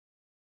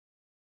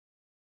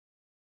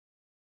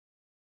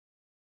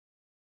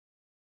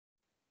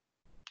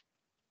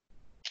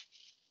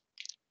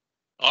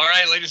All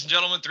right, ladies and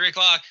gentlemen, 3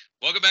 o'clock.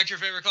 Welcome back to your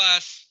favorite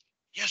class.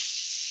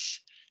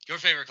 Yes, your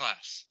favorite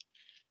class.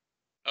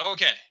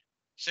 Okay,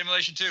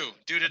 simulation 2,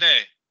 due today.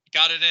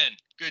 Got it in.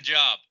 Good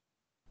job.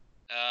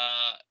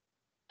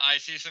 I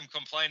see some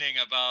complaining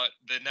about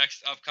the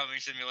next upcoming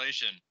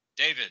simulation.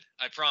 David,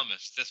 I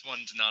promise, this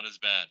one's not as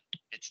bad.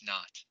 It's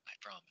not, I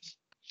promise.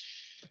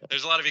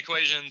 There's a lot of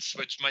equations,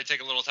 which might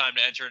take a little time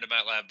to enter into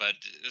MATLAB, but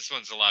this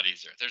one's a lot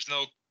easier. There's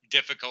no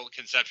difficult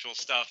conceptual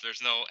stuff.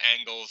 There's no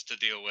angles to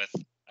deal with.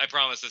 I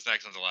promise this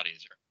next one's a lot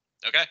easier.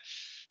 Okay,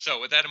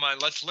 so with that in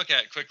mind, let's look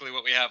at quickly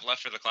what we have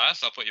left for the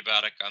class. I'll put you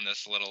back on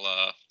this little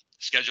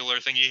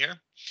scheduler thingy here.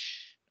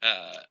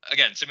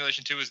 Again,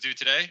 simulation 2 is due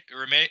today.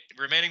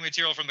 Remaining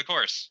material from the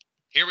course.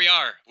 Here we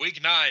are,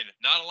 week 9.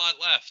 Not a lot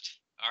left.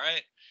 All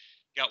right.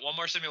 Got one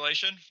more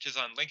simulation, which is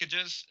on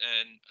linkages,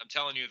 and I'm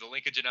telling you, the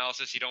linkage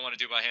analysis you don't want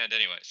to do by hand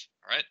anyways.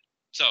 All right.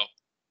 So,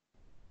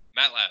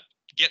 MATLAB.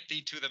 Get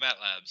thee to the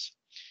MATLABs.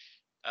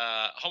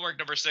 Homework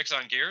number 6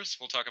 on gears.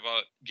 We'll talk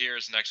about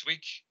gears next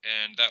week,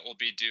 and that will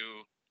be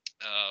due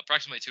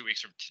approximately 2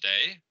 weeks from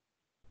today.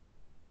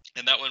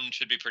 And that one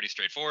should be pretty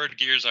straightforward.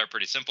 Gears are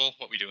pretty simple,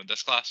 what we do in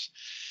this class.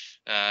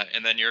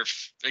 And then your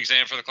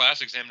exam for the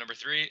class, exam number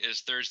 3,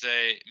 is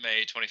Thursday,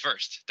 May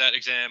 21st. That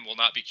exam will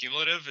not be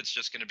cumulative. It's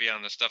just going to be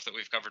on the stuff that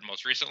we've covered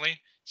most recently.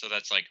 So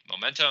that's like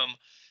momentum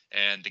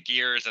and the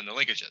gears and the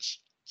linkages.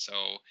 So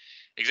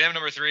exam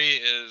number 3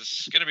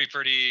 is going to be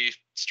pretty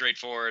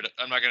straightforward.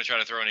 I'm not going to try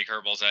to throw any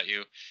curveballs at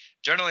you.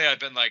 Generally, I've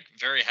been like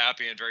very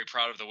happy and very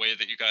proud of the way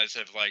that you guys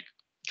have like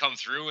come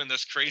through in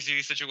this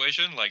crazy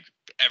situation. Like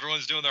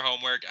everyone's doing their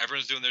homework,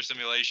 everyone's doing their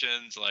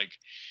simulations, like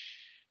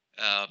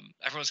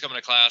everyone's coming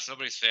to class,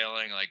 nobody's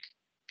failing. Like,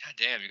 god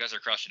damn, you guys are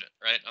crushing it,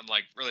 right? I'm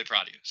like really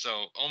proud of you.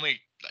 So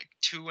only like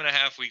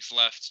 2.5 weeks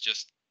left.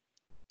 Just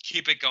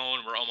keep it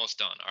going. We're almost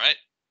done. All right.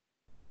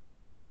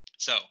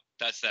 So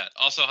that's that.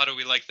 Also, how do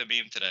we like the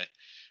meme today?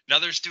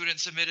 Another student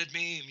submitted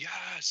meme.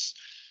 Yes.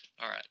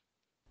 All right.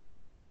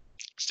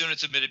 Student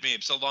submitted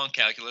meme. So long,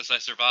 calculus. I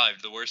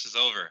survived. The worst is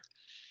over.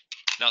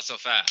 Not so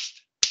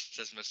fast,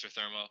 says Mr.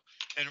 Thermo.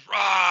 And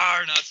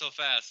roar, not so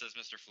fast, says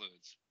Mr.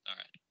 Fluids. All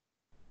right.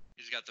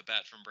 He's got the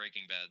bat from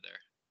Breaking Bad there.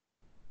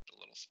 The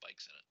little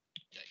spikes in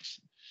it. Yikes.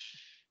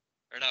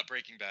 Or not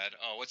Breaking Bad.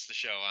 Oh, what's the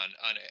show on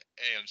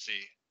AMC?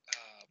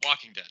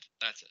 Walking Dead.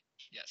 That's it.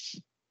 Yes.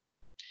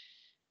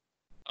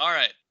 All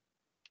right.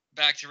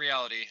 Back to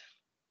reality.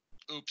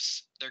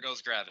 Oops. There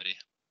goes gravity.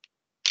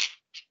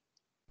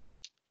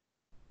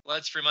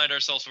 Let's remind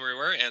ourselves where we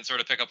were and sort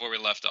of pick up where we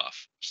left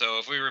off. So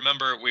if we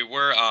remember, we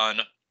were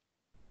on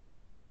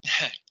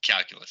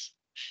calculus.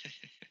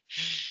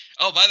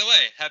 Oh, by the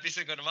way, happy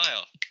Cinco de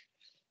Mayo.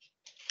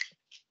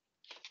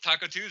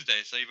 Taco Tuesday,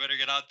 so you better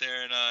get out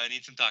there and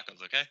eat some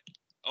tacos, okay?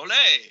 Olé!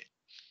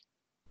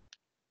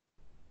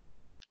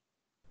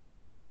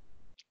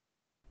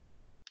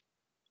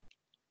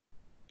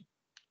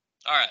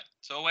 All right,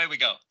 so away we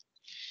go.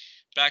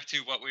 Back to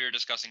what we were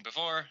discussing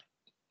before.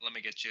 Let me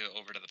get you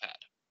over to the pad.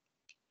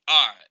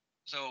 All right,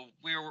 so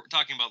we were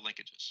talking about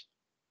linkages.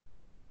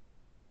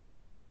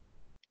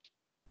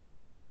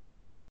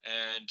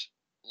 And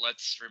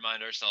let's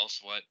remind ourselves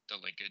what the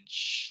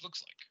linkage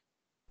looks like.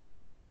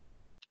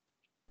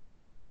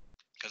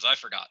 Because I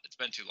forgot. It's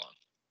been too long.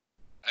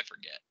 I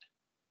forget.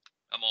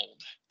 I'm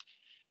old.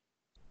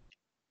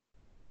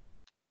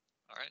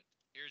 All right,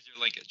 here's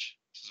your linkage.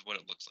 This is what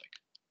it looks like.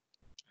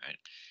 All right,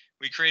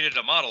 we created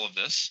a model of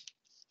this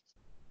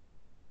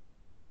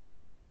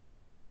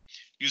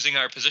using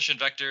our position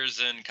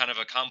vectors in kind of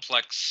a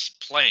complex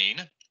plane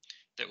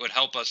that would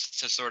help us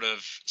to sort of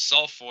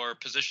solve for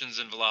positions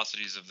and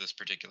velocities of this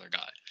particular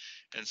guy.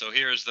 And so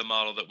here's the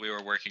model that we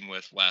were working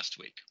with last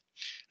week.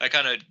 I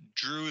kind of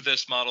drew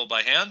this model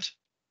by hand,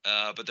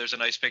 but there's a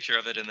nice picture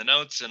of it in the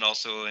notes and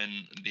also in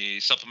the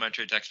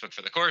supplementary textbook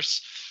for the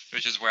course,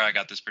 which is where I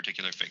got this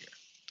particular figure.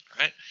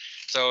 All right,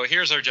 so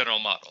here's our general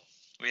model.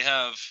 We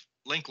have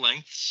link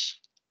lengths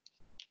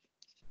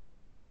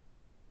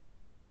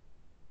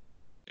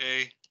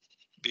A,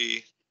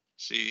 B,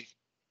 C,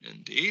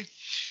 and D.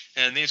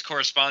 And these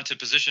correspond to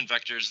position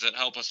vectors that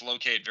help us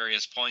locate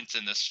various points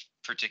in this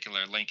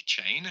particular link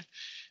chain.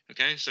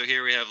 Okay, so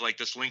here we have like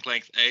this link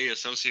length A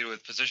associated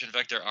with position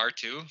vector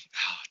R2.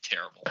 Oh,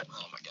 terrible.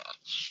 Oh my God.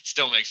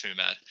 Still makes me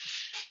mad.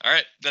 All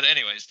right, but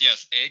anyways,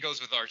 yes, A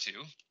goes with R2,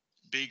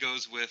 B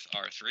goes with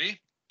R3,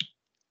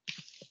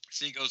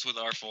 C goes with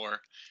R4,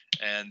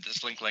 and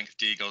this link length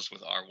D goes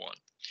with R1.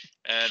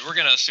 And we're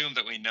going to assume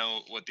that we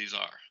know what these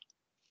are.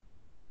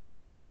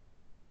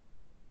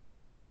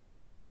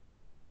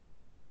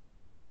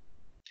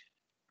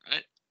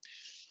 Right?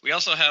 We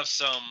also have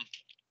some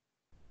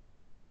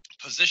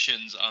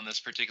positions on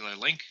this particular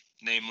link,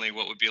 namely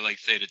what would be like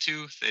theta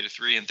 2, theta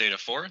 3, and theta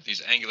 4,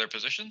 these angular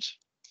positions.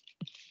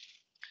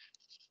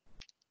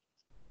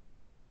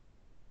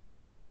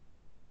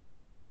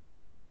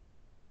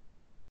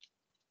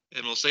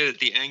 And we'll say that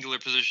the angular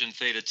position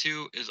theta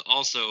 2 is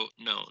also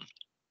known.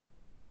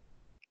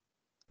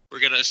 We're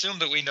going to assume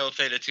that we know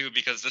theta 2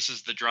 because this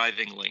is the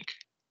driving link.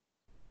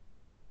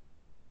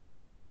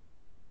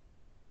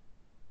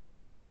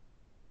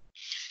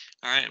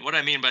 All right, what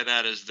I mean by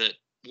that is that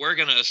we're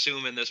going to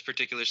assume in this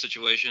particular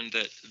situation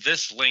that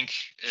this link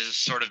is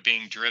sort of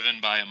being driven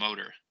by a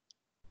motor.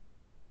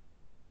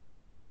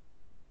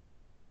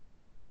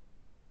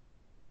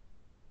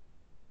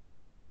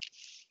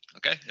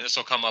 Okay, and this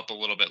will come up a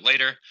little bit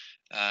later.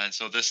 And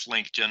so this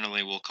link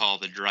generally we'll call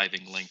the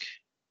driving link.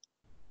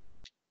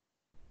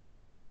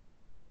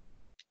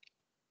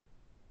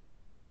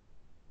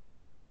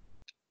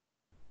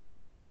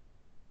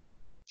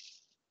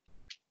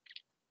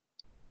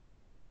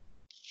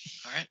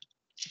 All right.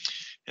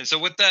 And so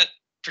with that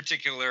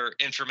particular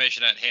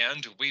information at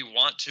hand, we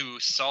want to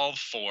solve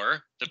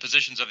for the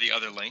positions of the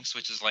other links,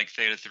 which is like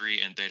theta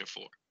 3 and theta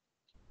 4.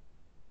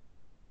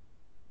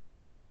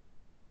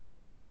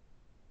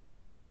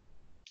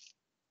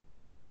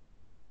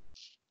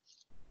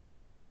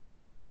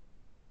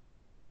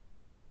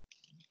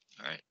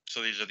 All right,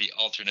 so these are the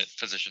alternate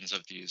positions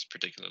of these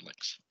particular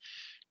links.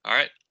 All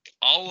right,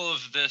 all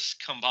of this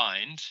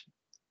combined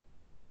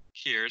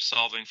here,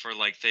 solving for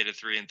like theta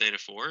 3 and theta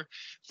 4,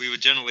 we would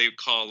generally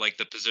call like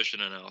the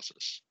position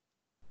analysis.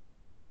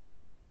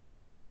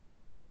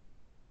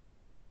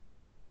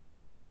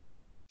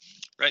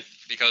 Right,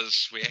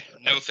 because we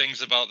know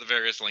things about the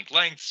various link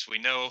lengths, we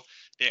know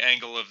the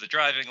angle of the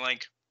driving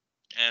link,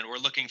 and we're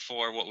looking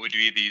for what would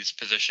be these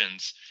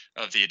positions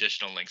of the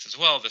additional links as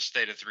well, this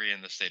theta 3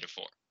 and this theta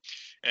 4.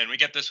 And we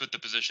get this with the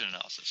position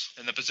analysis.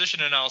 And the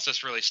position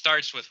analysis really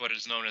starts with what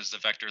is known as the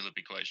vector loop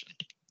equation.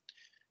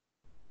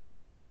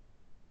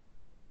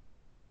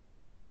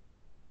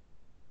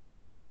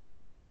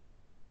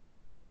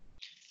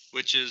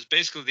 Which is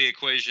basically the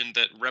equation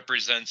that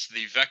represents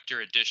the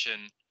vector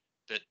addition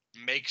that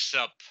makes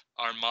up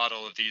our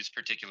model of these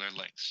particular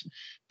links.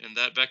 And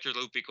that vector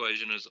loop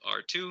equation is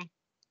R2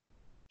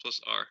 plus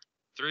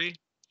R3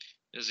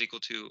 is equal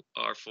to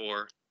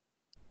R4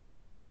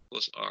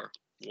 plus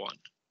R1.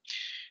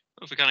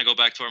 If we kind of go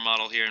back to our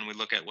model here and we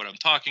look at what I'm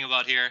talking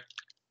about here,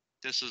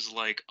 this is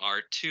like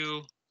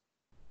R2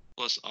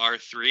 plus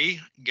R3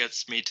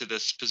 gets me to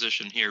this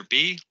position here,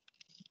 B.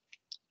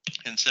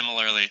 And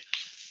similarly,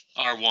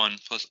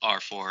 R1 plus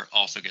R4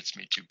 also gets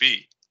me to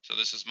B. So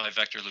this is my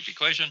vector loop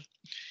equation.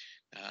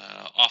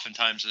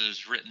 Oftentimes it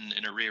is written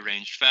in a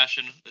rearranged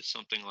fashion. It's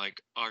something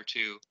like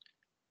R2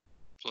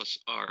 plus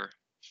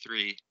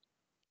R3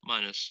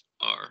 minus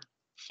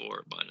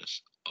R4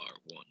 minus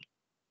R1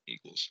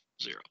 equals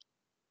 0.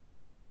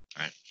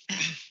 All right.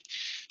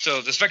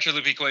 So this vector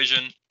loop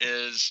equation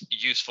is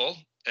useful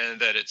in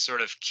that it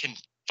sort of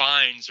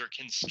confines or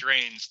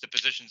constrains the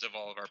positions of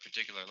all of our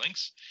particular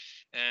links.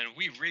 And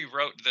we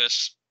rewrote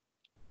this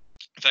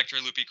vector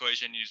loop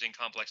equation using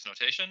complex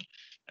notation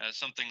as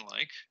something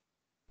like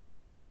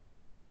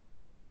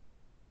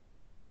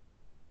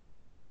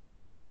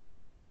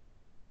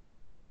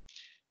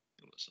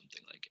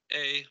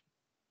A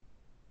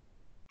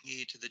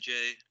e to the j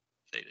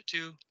theta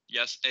 2.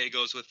 Yes, A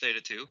goes with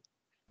theta 2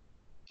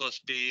 plus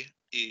B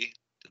e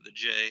to the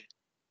j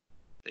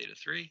theta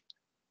 3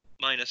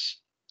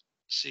 minus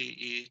C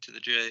e to the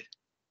j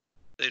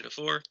theta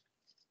 4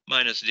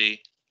 minus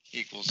D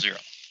equals 0.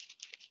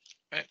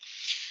 Right.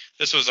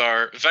 This was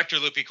our vector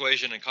loop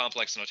equation in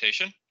complex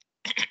notation.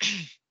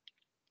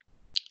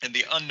 And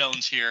the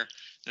unknowns here,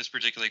 this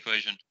particular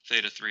equation,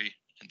 theta 3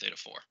 and theta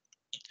 4.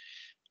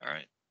 All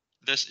right.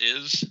 This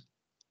is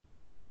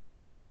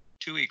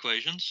two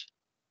equations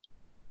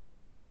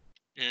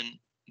in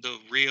the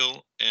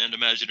real and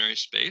imaginary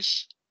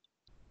space.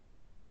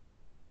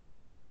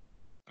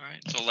 All right,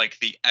 so like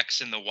the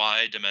x and the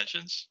y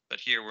dimensions,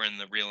 but here we're in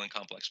the real and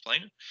complex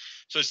plane.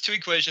 So it's two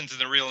equations in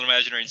the real and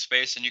imaginary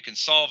space, and you can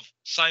solve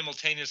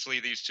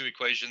simultaneously these two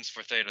equations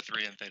for theta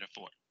 3 and theta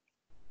 4.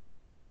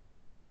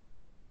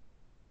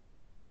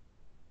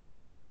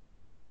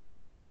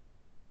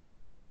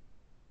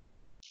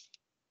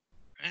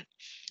 Right?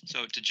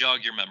 So to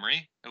jog your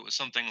memory, it was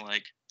something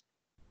like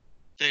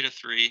theta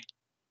 3,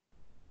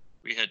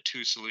 we had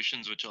two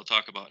solutions, which I'll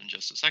talk about in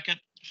just a second.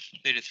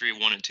 Theta 3,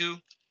 1 and 2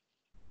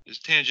 is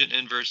tangent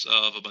inverse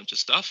of a bunch of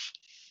stuff.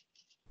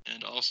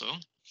 And also,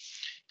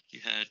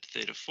 you had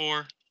theta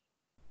 4,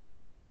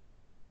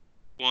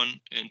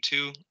 1 and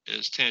 2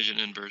 is tangent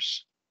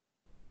inverse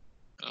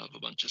of a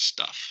bunch of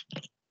stuff.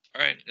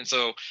 All right, and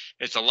so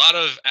it's a lot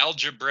of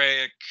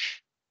algebraic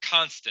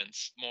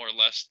constants, more or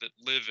less, that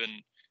live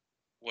in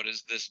what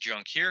is this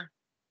junk here.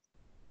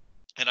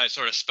 And I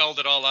sort of spelled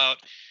it all out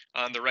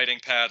on the writing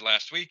pad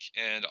last week,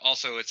 and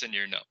also it's in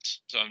your notes.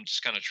 So I'm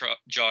just kind of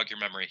jog your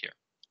memory here.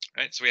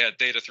 Right, so we had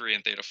theta 3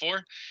 and theta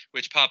 4,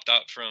 which popped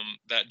out from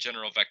that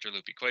general vector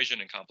loop equation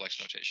in complex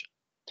notation.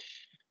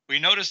 We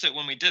noticed that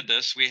when we did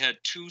this, we had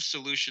two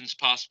solutions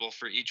possible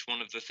for each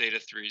one of the theta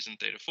 3s and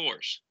theta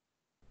 4s.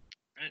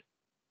 Right?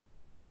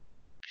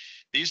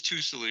 These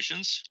two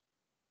solutions,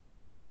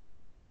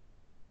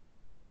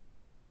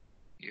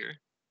 here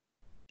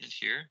and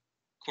here,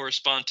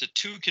 correspond to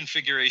two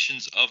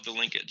configurations of the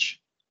linkage.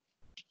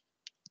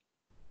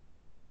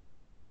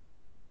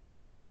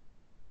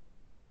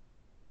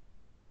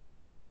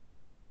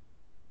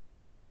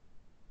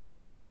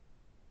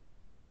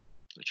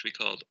 Which we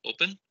called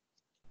open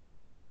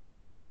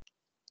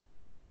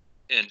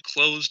and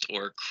closed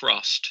or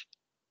crossed.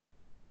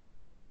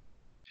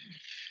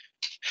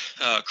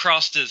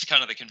 Crossed is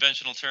kind of the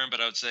conventional term,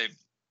 but I would say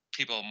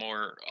people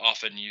more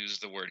often use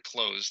the word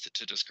closed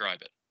to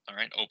describe it. All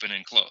right, open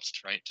and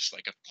closed, right? Just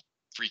like a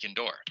freaking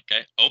door.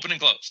 Okay, open and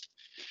closed.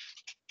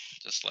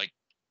 Just like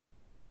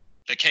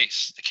the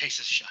case. The case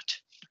is shut.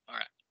 All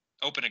right,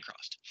 open and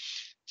crossed.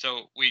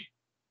 So we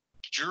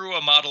drew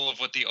a model of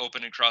what the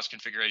open and cross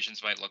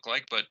configurations might look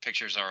like, but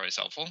pictures are always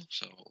helpful.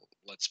 So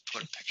let's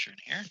put a picture in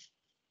here.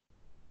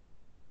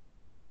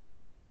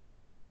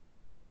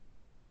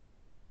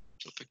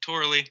 So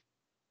pictorially,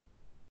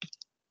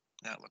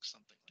 that looks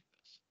something like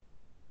this.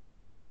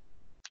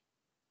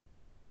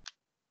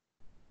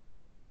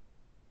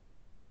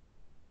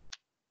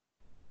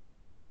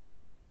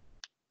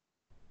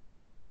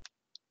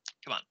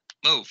 Come on,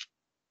 move.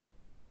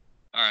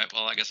 All right,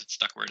 well, I guess it's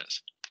stuck where it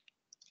is.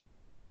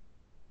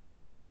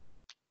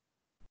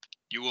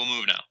 You will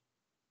move now.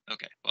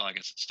 Okay, well, I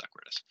guess it's stuck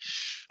where it is.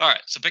 All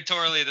right, so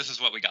pictorially, this is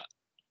what we got,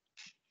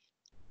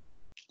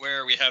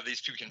 where we have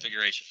these two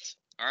configurations.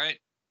 All right,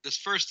 this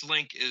first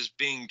link is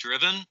being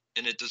driven,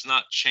 and it does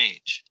not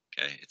change.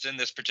 Okay, it's in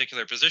this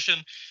particular position.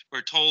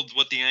 We're told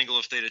what the angle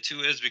of theta 2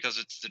 is because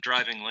it's the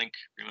driving link,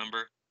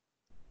 remember?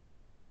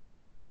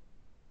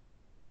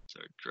 So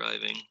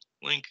driving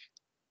link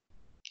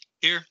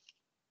here.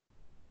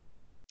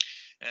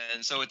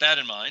 And so with that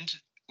in mind,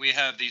 we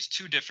have these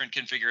two different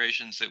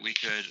configurations that we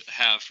could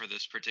have for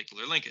this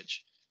particular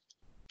linkage.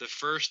 The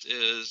first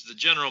is the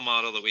general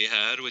model that we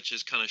had, which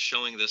is kind of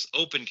showing this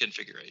open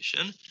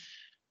configuration,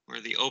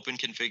 where the open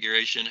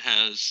configuration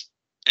has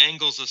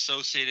angles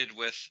associated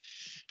with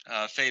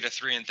theta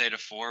 3 and theta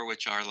 4,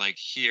 which are like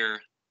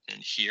here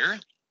and here.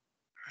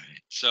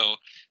 Right. So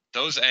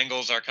those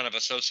angles are kind of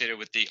associated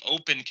with the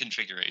open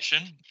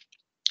configuration.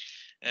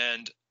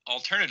 And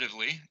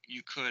alternatively,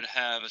 you could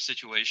have a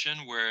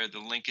situation where the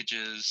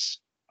linkages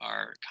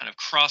are kind of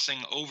crossing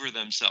over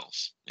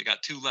themselves. They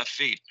got two left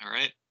feet, all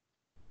right?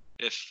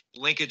 If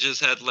linkages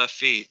had left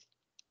feet,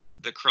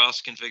 the cross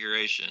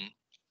configuration,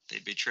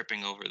 they'd be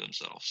tripping over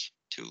themselves,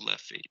 two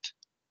left feet.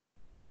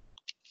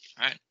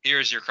 All right,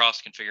 here's your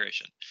cross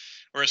configuration.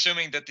 We're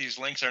assuming that these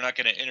links are not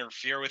going to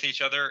interfere with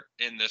each other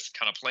in this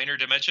kind of planar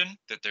dimension,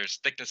 that there's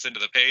thickness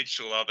into the page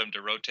to allow them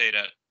to rotate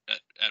at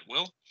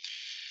will.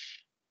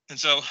 And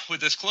so with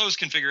this closed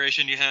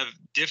configuration, you have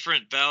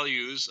different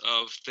values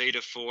of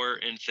theta 4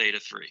 and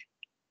theta 3.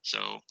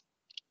 So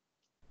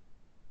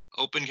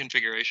open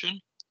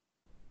configuration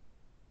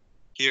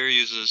here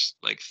uses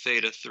like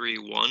theta 3,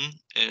 1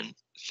 and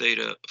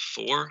theta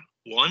 4,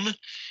 1,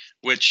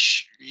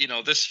 which, you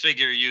know, this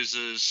figure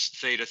uses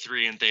theta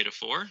 3 and theta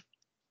 4.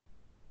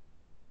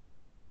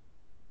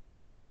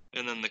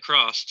 And then the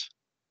crossed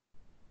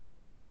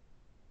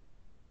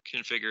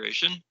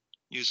configuration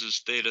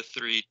uses theta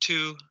 3,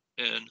 2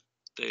 and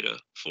theta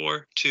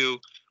 4, 2,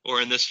 or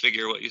in this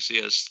figure, what you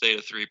see as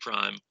theta 3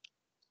 prime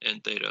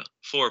and theta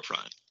 4 prime.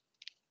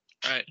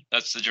 All right,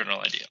 that's the general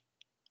idea.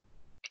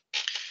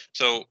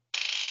 So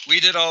we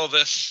did all of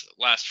this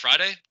last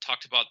Friday,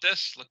 talked about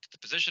this, looked at the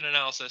position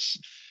analysis,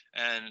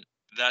 and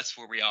that's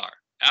where we are.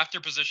 After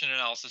position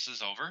analysis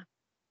is over,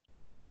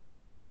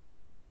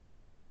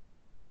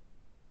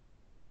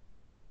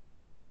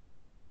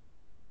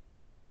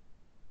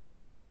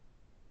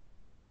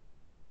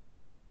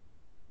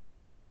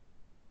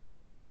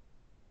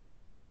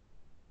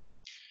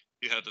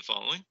 you have the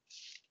following.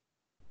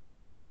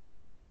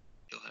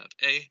 You'll have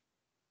A,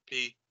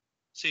 B,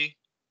 C,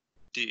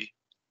 D,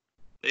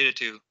 theta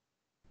 2,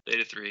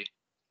 theta 3,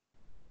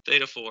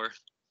 theta 4,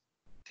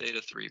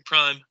 theta 3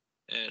 prime,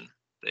 and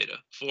theta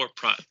 4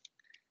 prime.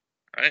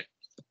 All right,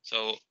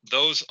 so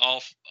those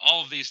all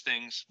of these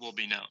things will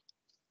be known.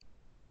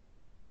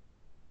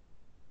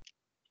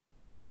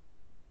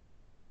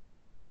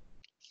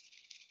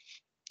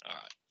 All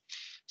right,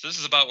 so this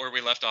is about where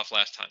we left off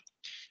last time.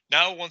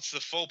 Now, once the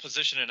full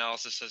position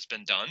analysis has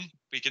been done,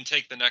 we can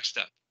take the next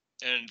step.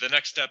 And the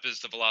next step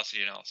is the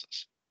velocity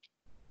analysis.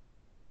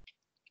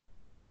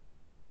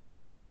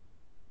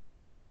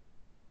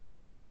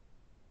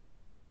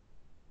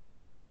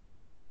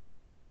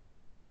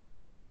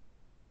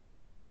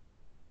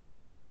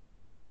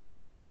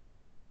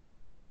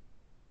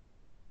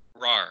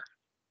 RAR.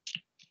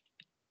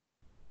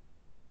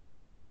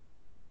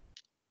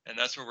 And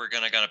that's where we're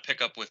going to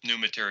pick up with new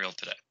material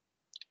today.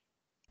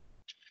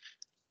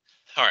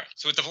 All right,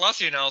 so with the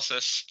velocity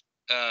analysis,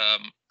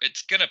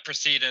 it's going to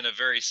proceed in a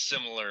very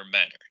similar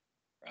manner,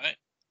 right?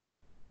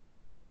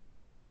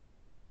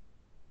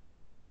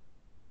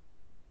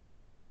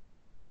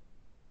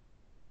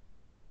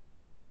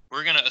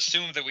 We're going to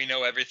assume that we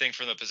know everything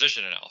from the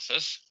position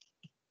analysis.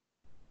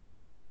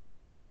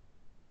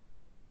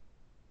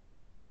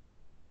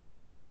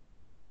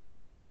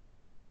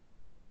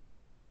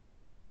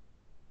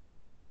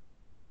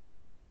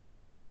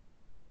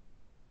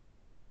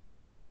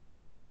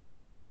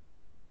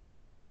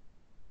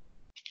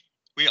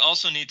 We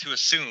also need to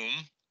assume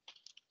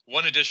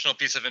one additional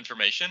piece of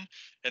information,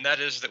 and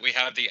that is that we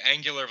have the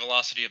angular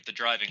velocity of the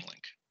driving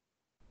link.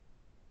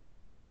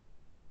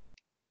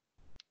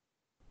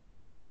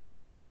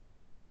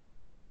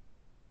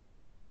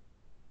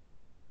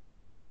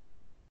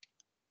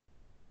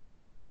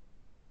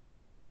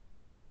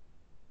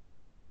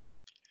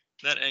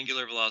 that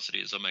angular velocity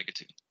is omega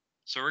 2.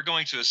 So we're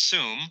going to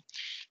assume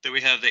that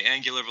we have the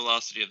angular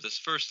velocity of this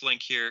first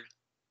link here,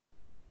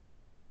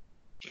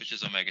 which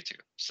is omega 2.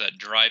 It's that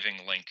driving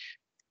link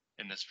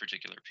in this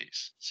particular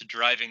piece. It's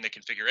driving the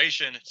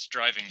configuration, it's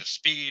driving the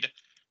speed.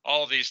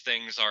 All of these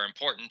things are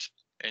important.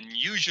 And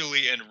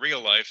usually in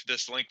real life,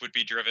 this link would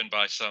be driven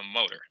by some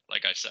motor,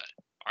 like I said.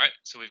 All right,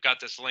 so we've got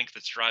this link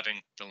that's driving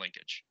the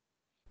linkage.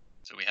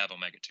 So we have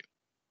omega 2.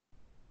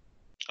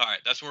 All right,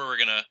 that's where we're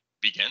going to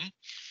begin.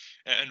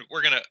 And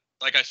we're going to,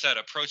 like I said,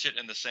 approach it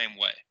in the same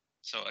way.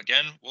 So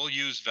again, we'll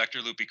use vector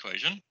loop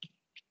equation.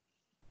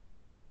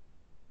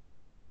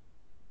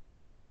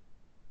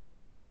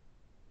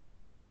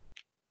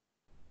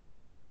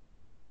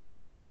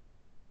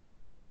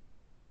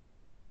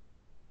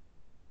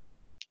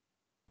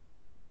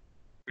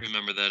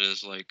 Remember that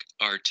is like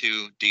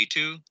R2,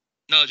 D2.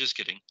 No, just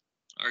kidding.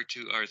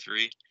 R2,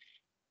 R3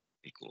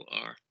 equal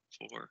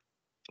R4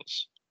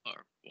 plus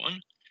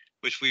R1,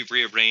 which we've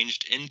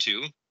rearranged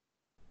into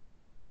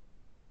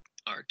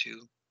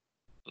R2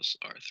 plus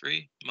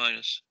R3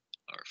 minus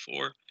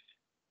R4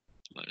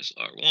 minus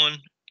R1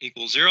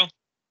 equals 0.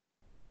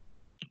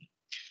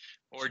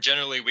 Or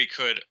generally, we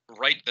could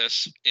write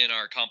this in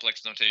our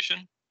complex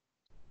notation.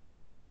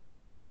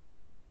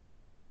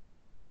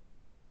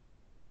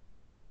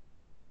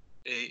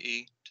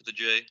 AE to the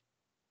J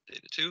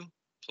theta 2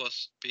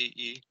 plus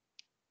BE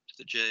to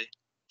the J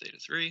theta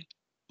 3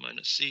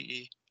 minus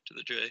CE to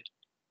the J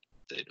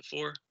theta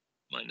 4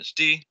 minus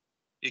D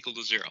equal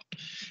to 0.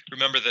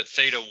 Remember that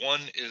theta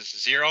 1 is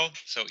 0,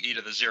 so e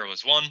to the 0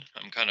 is 1.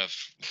 I'm kind of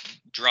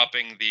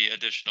dropping the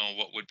additional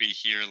what would be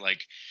here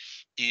like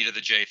e to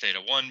the j theta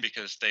 1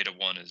 because theta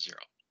 1 is 0.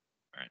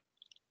 All right.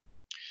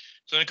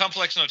 So in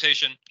complex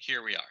notation,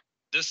 here we are.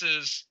 This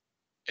is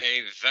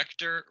a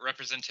vector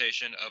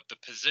representation of the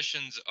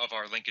positions of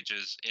our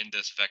linkages in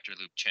this vector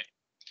loop chain.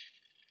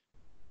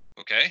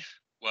 Okay,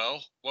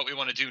 well, what we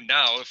want to do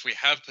now, if we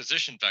have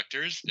position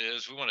vectors,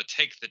 is we want to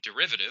take the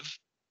derivative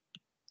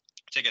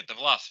to get the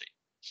velocity.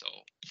 So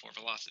for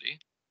velocity,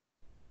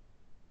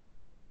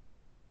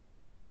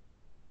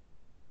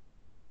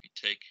 we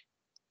take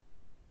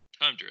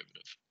time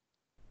derivative.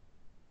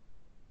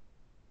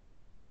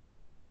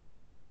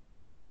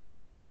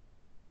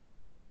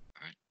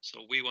 All right, so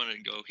we want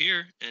to go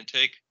here and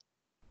take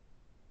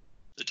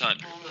the time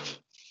derivative.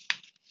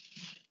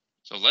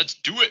 So let's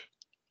do it.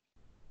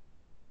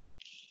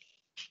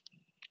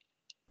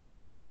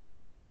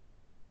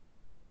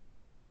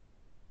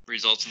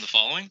 Results in the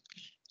following.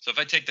 So if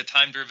I take the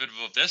time derivative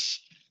of this,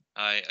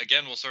 I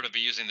again will sort of be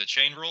using the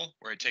chain rule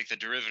where I take the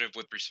derivative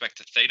with respect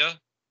to theta,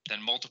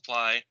 then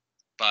multiply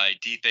by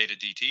d theta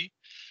dt.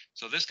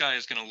 So this guy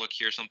is going to look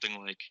here something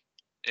like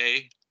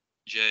a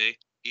j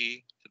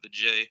e to the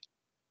j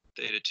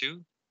theta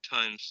 2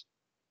 times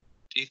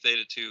d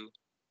theta 2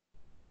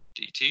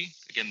 dt.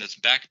 Again, this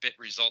back bit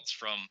results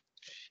from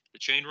the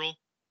chain rule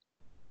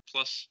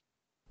plus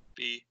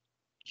b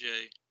j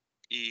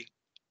e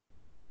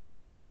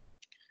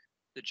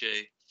the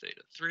j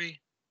theta 3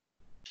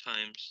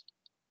 times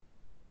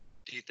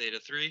d theta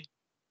 3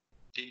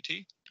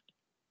 dt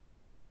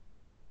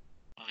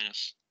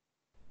minus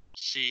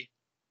c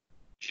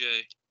j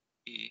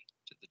e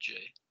to the j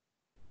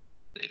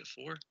theta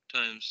 4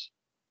 times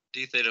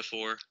d theta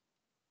 4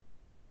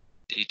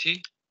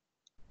 dt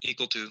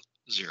equal to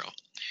 0.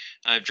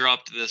 I've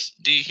dropped this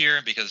d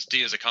here because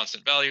d is a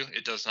constant value.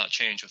 It does not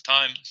change with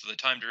time, so the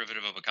time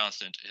derivative of a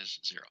constant is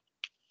 0.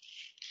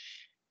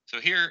 So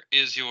here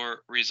is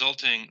your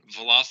resulting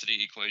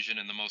velocity equation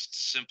in the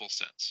most simple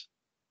sense.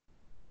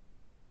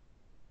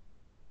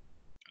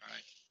 All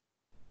right.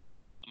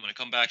 I'm going to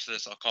come back to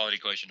this. I'll call it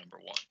equation number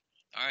 1.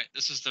 All right,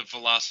 this is the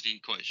velocity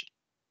equation.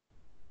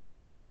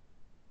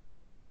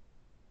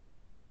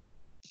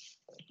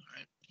 All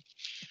right.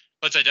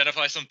 Let's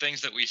identify some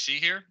things that we see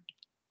here.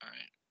 All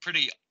right.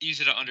 Pretty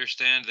easy to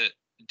understand that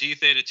d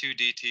theta 2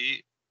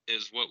 dt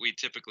is what we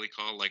typically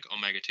call like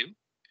omega 2.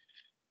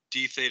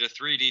 D theta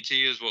 3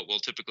 dt is what we'll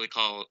typically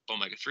call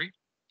omega 3.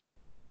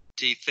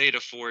 D theta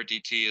 4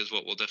 dt is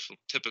what we'll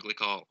typically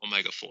call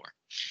omega 4.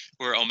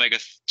 Where omega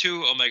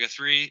 2, omega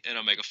 3, and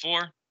omega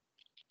 4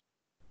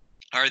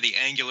 are the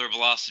angular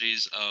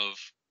velocities of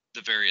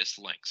the various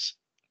lengths.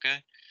 Okay,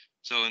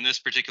 so in this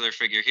particular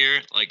figure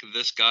here, like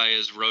this guy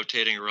is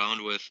rotating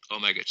around with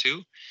omega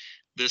 2.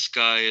 This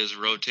guy is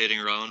rotating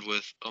around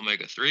with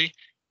omega 3.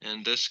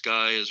 And this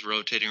guy is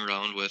rotating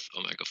around with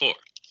omega 4.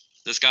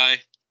 This guy,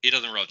 he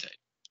doesn't rotate.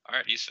 All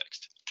right, he's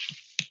fixed.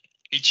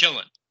 He's chilling.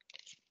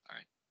 All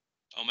right.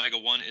 Omega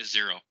 1 is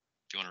 0, if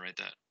you want to write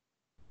that.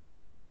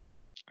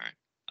 All right,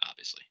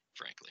 obviously,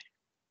 frankly.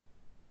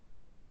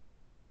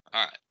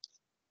 All right.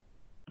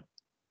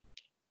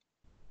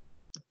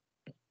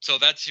 So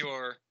that's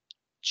your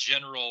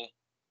general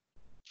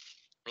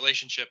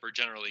relationship or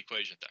general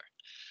equation there.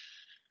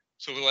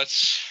 So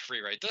let's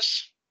rewrite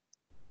this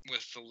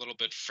with a little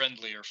bit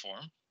friendlier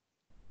form.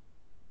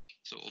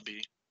 So it will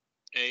be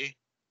a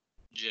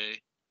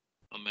j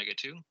omega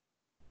 2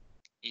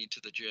 e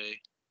to the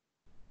j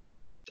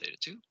theta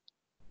 2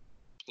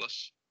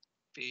 plus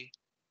b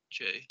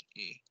j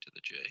e to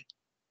the j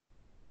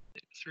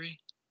theta 3.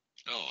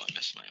 Oh, I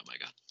missed my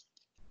omega.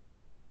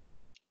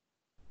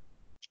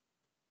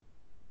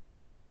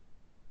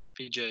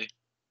 Pj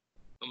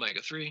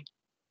omega 3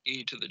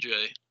 e to the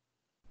j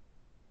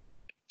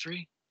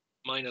 3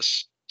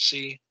 minus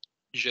c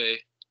j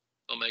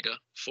omega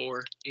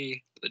 4 e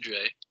to the j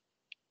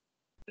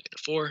theta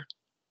 4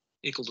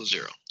 equal to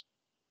 0.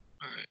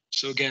 All right,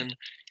 so again,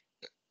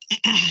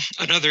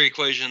 another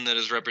equation that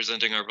is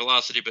representing our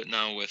velocity, but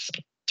now with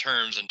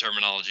terms and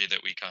terminology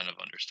that we kind of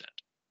understand.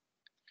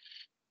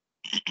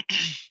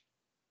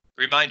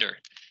 Reminder,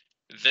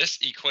 this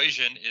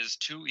equation is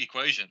two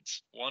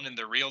equations, one in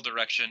the real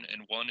direction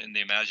and one in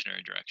the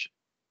imaginary direction.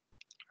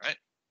 All right.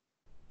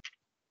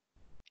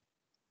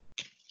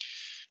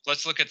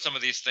 Let's look at some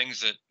of these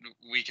things that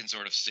we can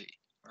sort of see.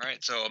 All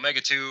right, so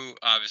omega 2,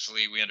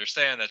 obviously we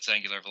understand that's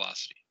angular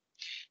velocity.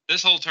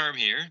 This whole term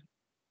here,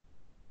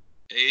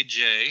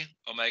 aj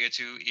omega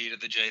 2 e to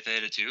the j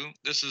theta 2,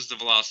 this is the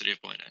velocity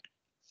of point A.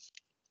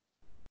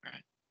 All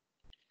right,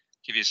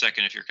 give you a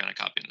second if you're kind of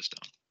copying this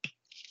down.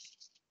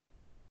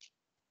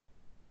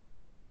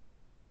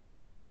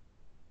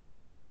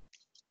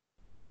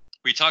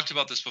 We talked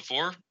about this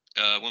before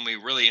when we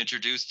really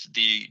introduced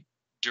the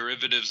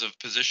derivatives of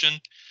position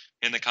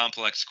in the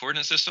complex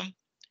coordinate system,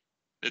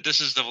 that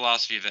this is the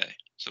velocity of A.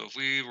 So if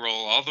we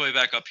roll all the way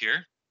back up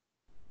here,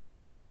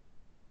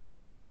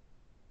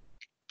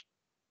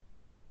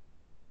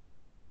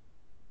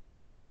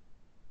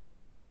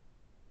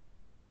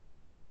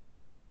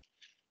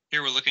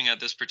 here we're looking at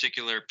this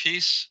particular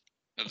piece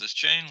of this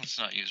chain. Let's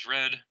not use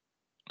red,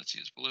 let's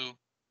use blue.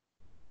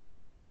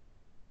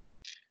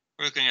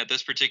 We're looking at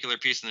this particular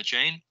piece in the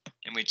chain,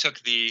 and we took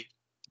the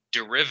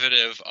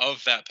derivative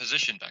of that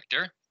position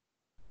vector,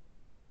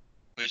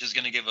 which is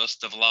going to give us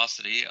the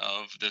velocity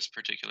of this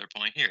particular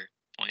point here,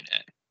 point A.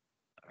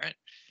 All right.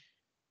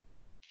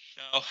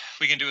 Now,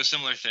 we can do a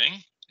similar thing,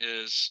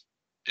 is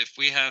if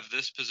we have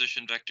this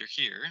position vector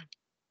here,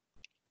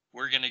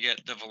 we're going to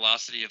get the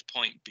velocity of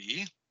point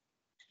B,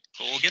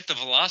 but we'll get the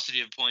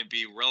velocity of point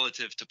B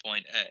relative to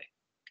point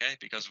A, okay?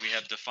 Because we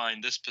have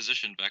defined this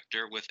position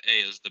vector with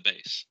A as the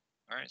base.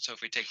 All right, so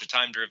if we take the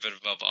time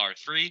derivative of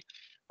R3,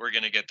 we're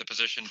going to get the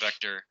position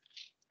vector,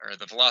 or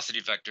the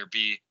velocity vector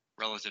B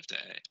relative to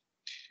A.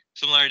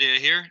 Similar idea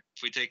here,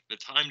 if we take the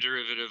time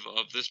derivative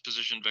of this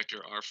position vector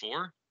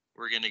R4,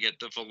 we're going to get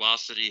the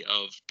velocity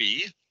of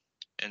B,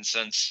 and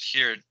since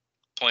here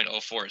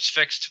 0.04 is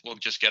fixed, we'll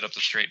just get up the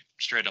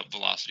straight up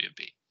velocity of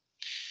B.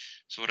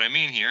 So what I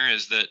mean here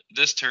is that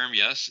this term,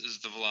 yes, is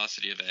the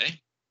velocity of A.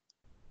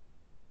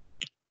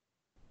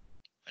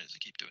 Why does it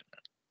keep doing that?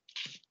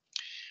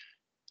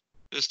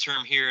 This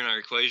term here in our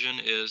equation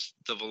is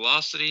the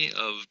velocity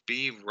of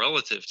B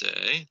relative to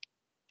A,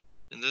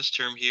 and this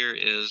term here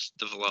is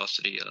the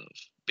velocity of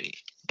B.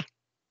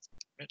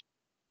 Right.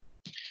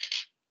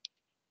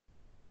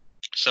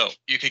 So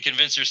you could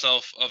convince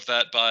yourself of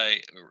that by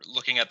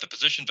looking at the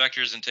position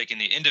vectors and taking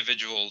the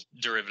individual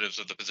derivatives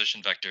of the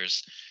position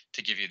vectors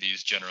to give you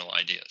these general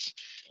ideas.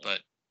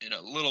 But in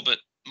a little bit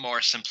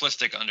more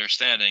simplistic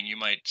understanding, you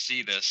might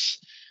see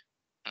this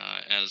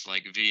as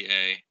like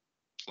VA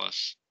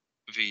plus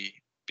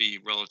VB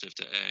relative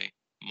to A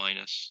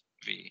minus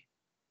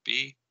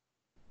VB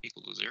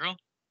equal to 0.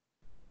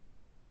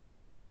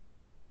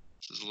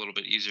 This is a little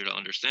bit easier to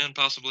understand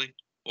possibly,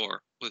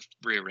 or with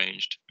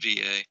rearranged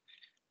VA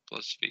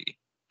plus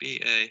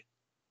VBA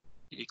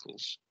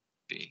equals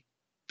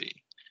VB.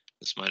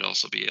 This might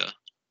also be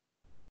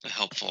a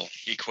helpful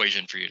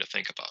equation for you to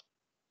think about.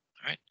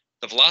 All right,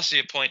 the velocity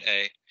of point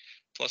A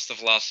plus the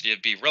velocity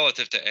of B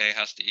relative to A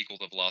has to equal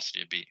the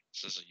velocity of B.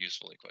 This is a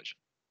useful equation.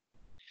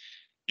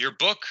 Your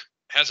book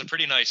has a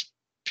pretty nice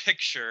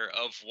picture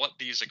of what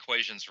these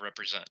equations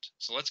represent.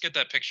 So let's get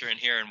that picture in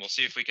here and we'll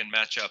see if we can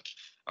match up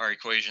our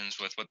equations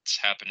with what's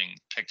happening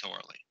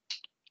pictorially.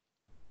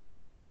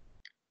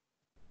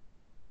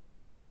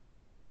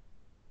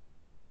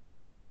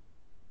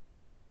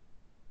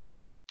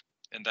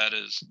 And that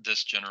is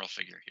this general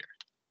figure here.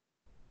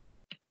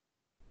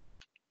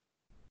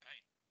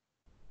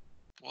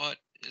 What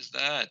is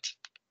that?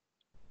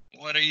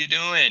 What are you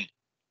doing?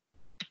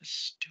 This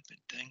stupid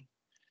thing.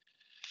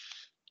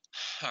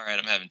 All right,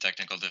 I'm having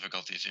technical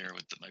difficulties here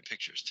with my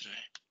pictures today.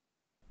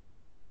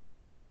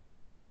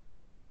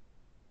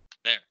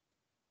 There.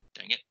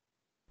 Dang it.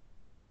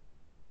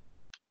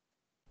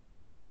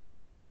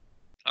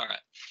 All right.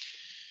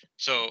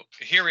 So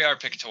here we are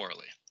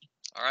pictorially.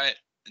 All right.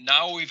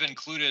 Now we've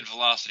included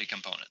velocity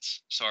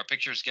components. So our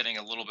picture is getting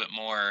a little bit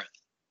more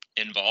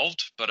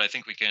involved, but I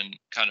think we can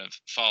kind of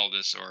follow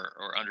this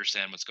or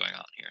understand what's going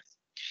on here.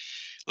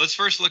 Let's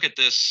first look at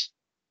this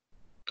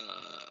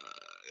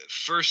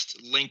first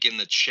link in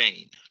the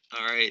chain.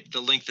 All right, the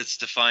link that's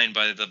defined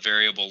by the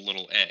variable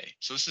little a.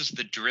 So this is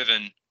the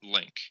driven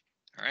link.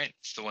 All right,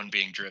 it's the one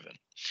being driven.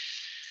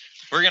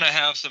 We're going to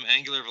have some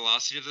angular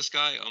velocity of this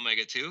guy,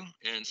 omega 2.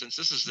 And since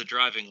this is the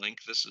driving link,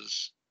 this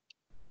is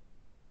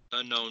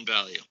a known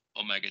value,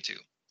 omega 2.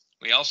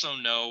 We also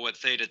know what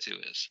theta 2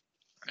 is.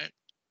 All right.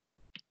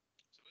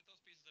 So with those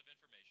pieces of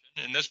information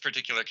in this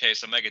particular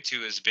case, omega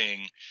 2 is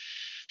being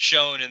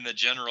shown in the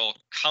general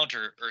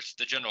counter or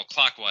the general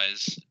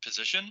clockwise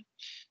position.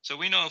 So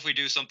we know if we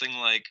do something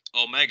like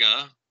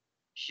omega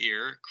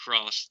here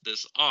cross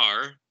this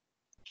r,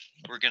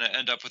 we're going to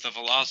end up with a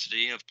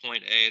velocity of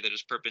point A that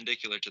is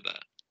perpendicular to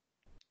that.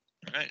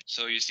 All right,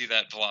 so you see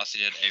that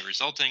velocity at A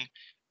resulting,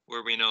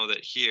 where we know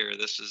that here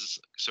this is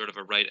sort of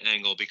a right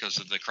angle because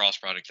of the cross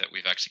product that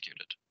we've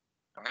executed.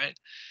 All right,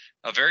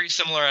 a very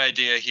similar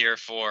idea here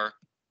for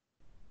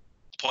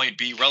point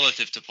B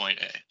relative to point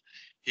A.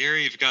 Here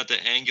you've got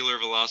the angular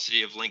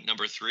velocity of link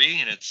number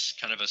 3, and it's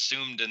kind of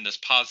assumed in this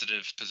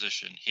positive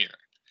position here.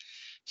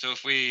 So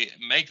if we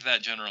make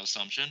that general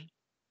assumption,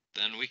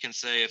 then we can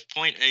say if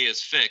point A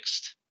is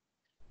fixed,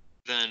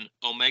 then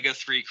omega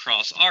 3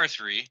 cross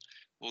R3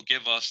 will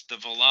give us the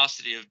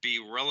velocity of B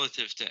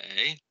relative to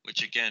A,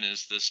 which again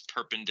is this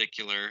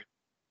perpendicular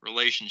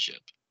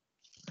relationship,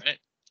 right?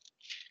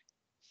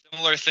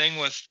 Similar thing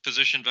with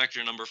position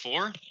vector number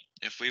 4.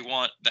 If we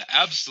want the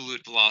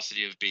absolute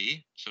velocity of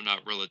B, so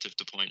not relative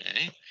to point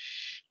A,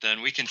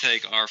 then we can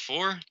take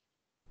R4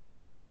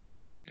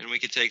 and we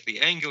could take the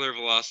angular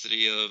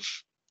velocity of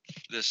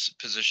this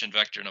position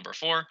vector number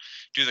 4,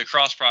 do the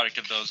cross product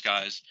of those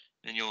guys,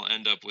 and you'll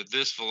end up with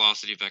this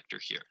velocity vector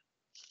here.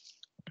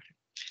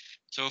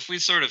 So if we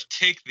sort of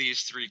take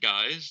these three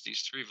guys,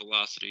 these three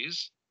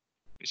velocities,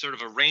 we sort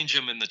of arrange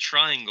them in the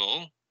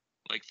triangle,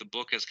 like the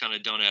book has kind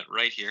of done it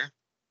right here,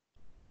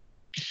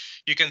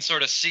 you can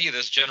sort of see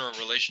this general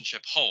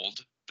relationship hold,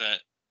 that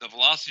the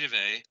velocity of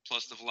A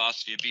plus the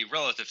velocity of B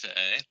relative to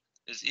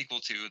A is equal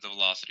to the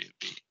velocity of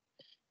B.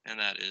 And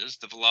that is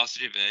the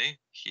velocity of A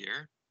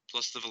here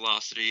plus the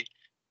velocity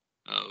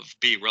of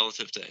B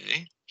relative to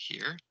A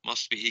here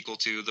must be equal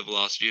to the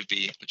velocity of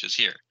B, which is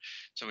here.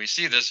 So we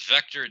see this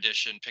vector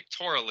addition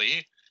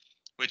pictorially,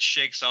 which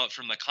shakes out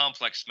from the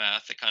complex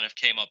math that kind of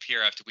came up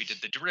here after we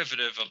did the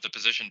derivative of the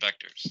position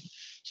vectors.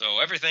 So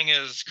everything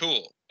is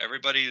cool.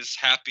 Everybody's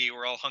happy.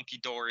 We're all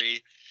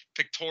hunky-dory.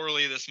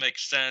 Pictorially, this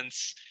makes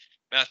sense.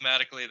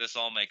 Mathematically, this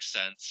all makes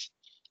sense.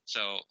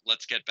 So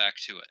let's get back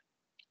to it.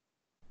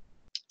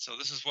 So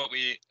this is what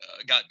we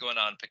got going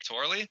on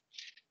pictorially.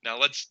 Now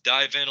let's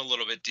dive in a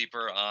little bit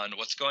deeper on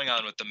what's going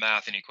on with the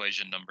math in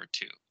equation number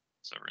 2.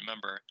 So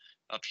remember,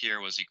 up here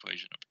was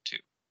equation number 2.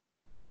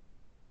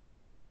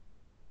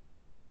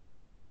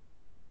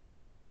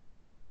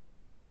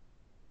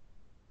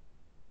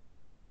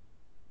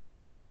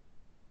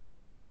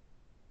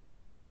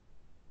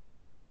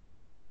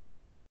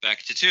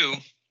 Back to 2.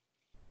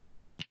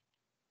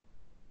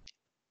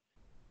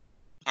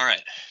 All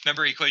right,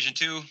 remember equation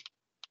 2?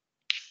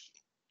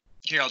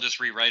 Here, I'll just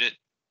rewrite it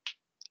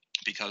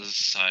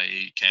because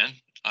I can.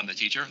 I'm the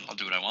teacher. I'll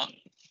do what I want.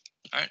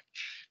 All right.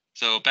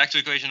 So back to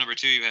equation number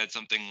 2, you had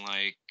something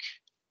like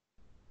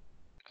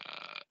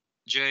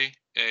j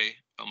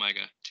a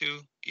omega 2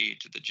 e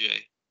to the j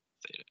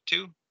theta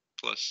 2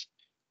 plus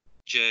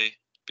j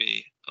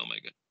b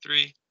omega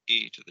 3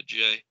 e to the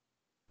j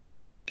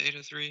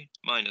theta 3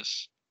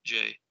 minus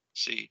j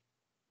c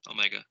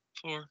omega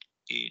 4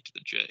 e to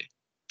the j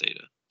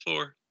theta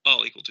 4,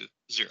 all equal to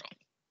 0.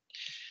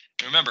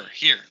 And remember,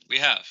 here we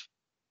have,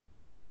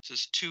 this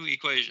is 2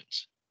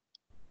 equations.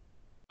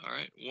 All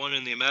right, one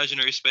in the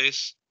imaginary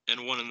space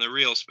and one in the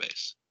real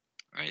space.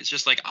 All right, it's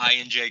just like I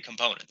and j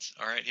components.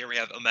 All right, here we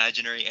have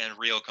imaginary and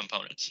real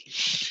components.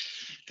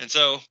 And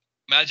so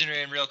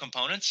imaginary and real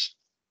components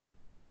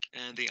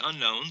and the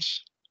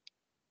unknowns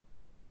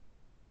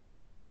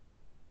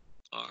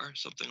are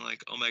something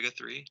like omega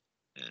 3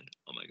 and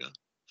omega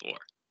 4.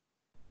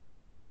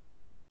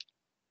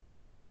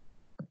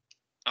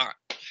 All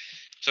right,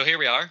 so here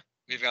we are.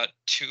 We've got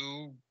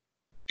 2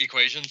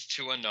 equations,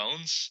 2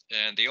 unknowns,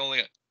 and the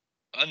only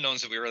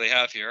unknowns that we really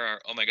have here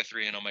are omega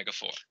 3 and omega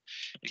 4,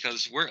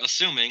 because we're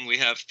assuming we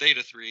have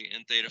theta 3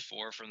 and theta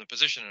 4 from the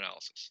position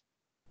analysis.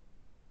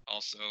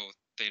 Also,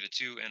 theta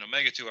 2 and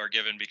omega 2 are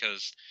given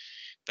because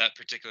that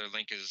particular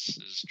link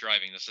is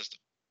driving the system.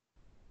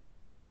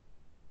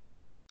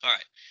 All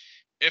right,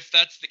 if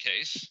that's the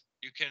case,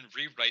 you can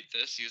rewrite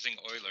this using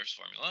Euler's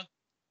formula.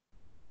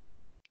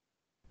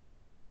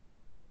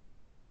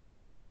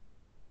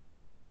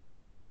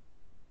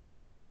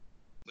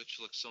 Which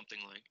looks something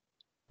like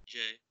j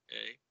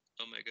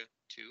a omega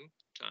 2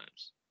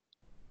 times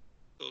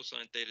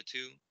cosine theta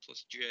 2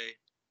 plus j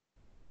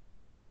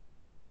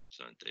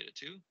sine theta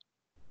 2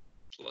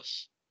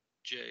 plus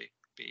j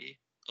b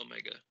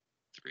omega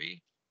 3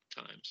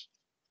 times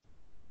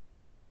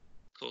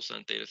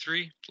cosine theta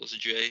 3 plus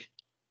j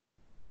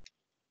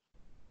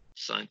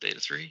sine theta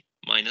 3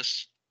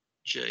 minus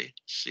j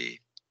c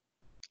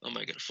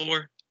omega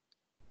 4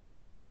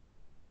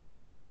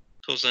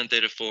 cosine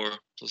theta 4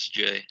 plus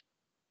j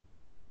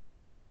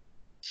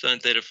sine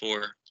theta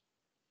 4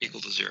 equal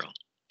to 0.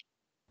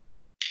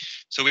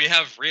 So we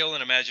have real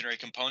and imaginary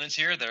components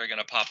here that are going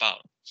to pop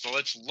out. So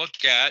let's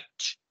look at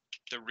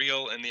the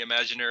real and the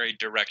imaginary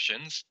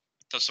directions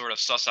to sort of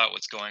suss out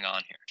what's going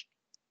on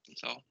here.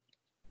 So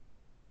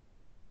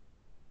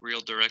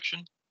real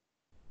direction,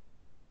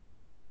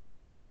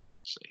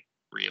 say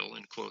real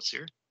in quotes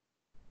here,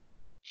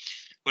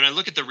 When I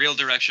look at the real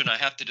direction, I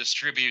have to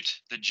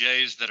distribute the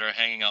j's that are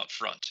hanging out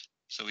front.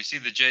 So we see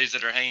the j's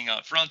that are hanging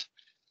out front.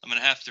 I'm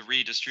going to have to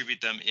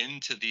redistribute them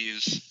into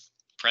these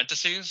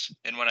parentheses.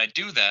 And when I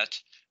do that,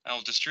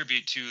 I'll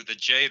distribute to the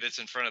j that's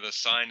in front of the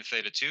sine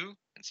theta 2.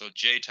 And so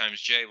j times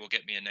j will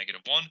get me a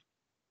 -1.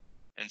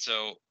 And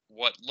so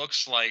what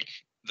looks like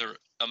the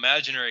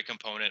imaginary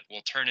component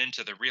will turn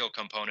into the real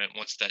component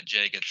once that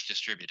j gets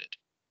distributed.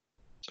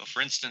 So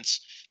for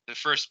instance, the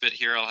first bit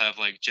here, I'll have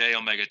like j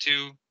omega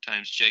 2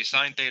 times j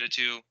sine theta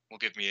 2 will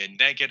give me a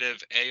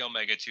negative a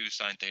omega 2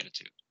 sine theta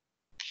 2.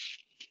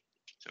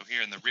 So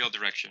here in the real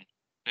direction,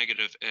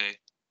 negative a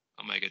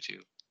omega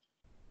 2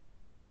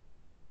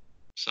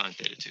 sine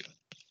theta 2.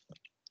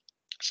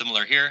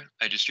 Similar here,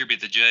 I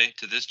distribute the j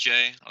to this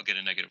j, I'll get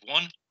a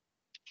 -1.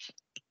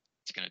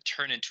 It's going to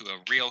turn into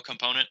a real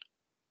component.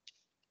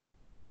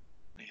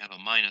 We have a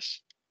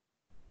minus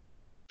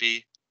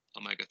b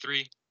omega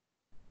 3.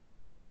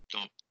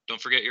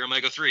 Don't forget your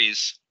omega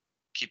 3s.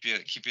 Keep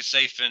you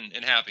safe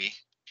and happy.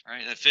 All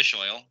right, that fish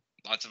oil,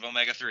 lots of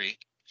omega 3.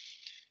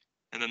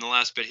 And then the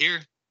last bit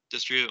here,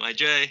 distribute my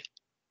j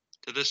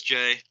to this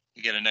j,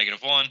 you get a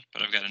 -1,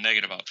 but I've got a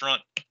negative out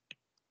front.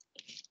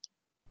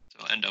 So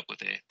I'll end up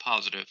with a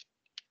positive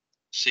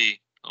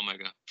c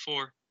omega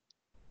 4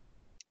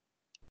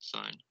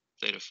 sine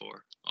theta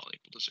 4 all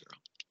equal to 0.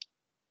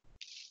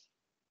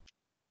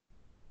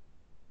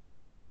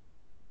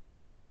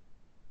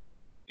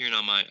 Here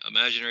now my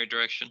imaginary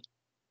direction.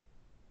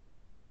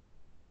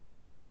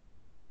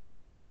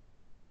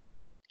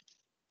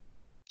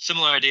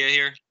 Similar idea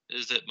here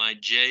is that my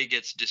j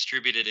gets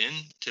distributed in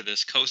to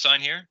this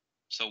cosine here.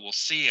 So we'll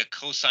see a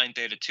cosine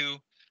theta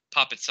 2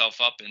 pop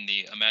itself up in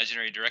the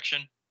imaginary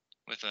direction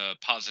with a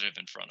positive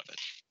in front of it.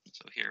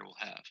 So here we'll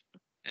have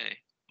a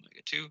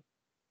omega 2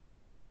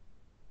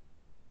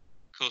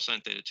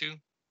 cosine theta 2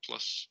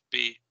 plus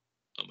b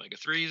omega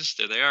 3s.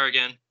 There they are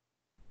again.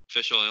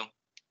 Fish oil.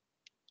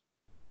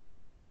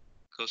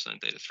 Cosine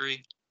theta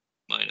 3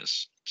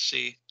 minus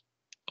c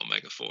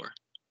omega 4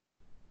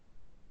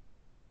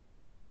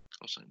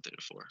 cosine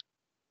theta 4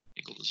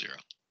 equal to 0.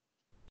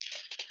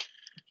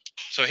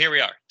 So here we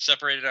are,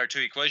 separated our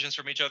two equations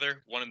from each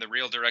other, one in the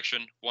real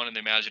direction, one in the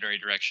imaginary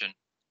direction.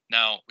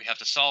 Now we have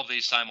to solve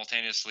these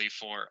simultaneously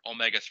for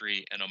omega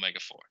 3 and omega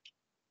 4.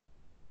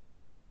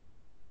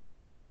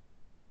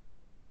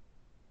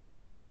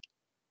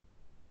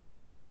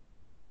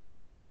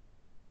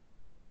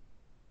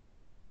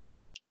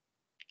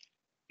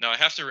 Now I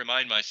have to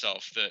remind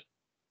myself that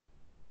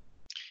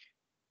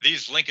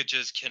these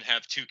linkages can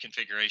have two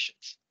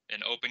configurations,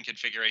 an open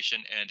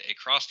configuration and a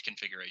crossed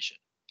configuration.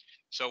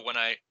 So when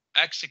I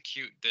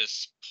execute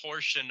this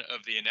portion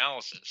of the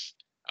analysis,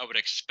 I would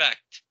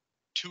expect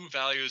 2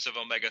 values of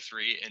omega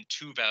 3 and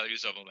 2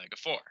 values of omega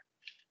 4.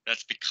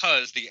 That's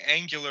because the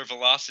angular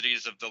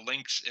velocities of the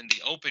links in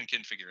the open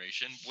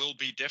configuration will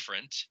be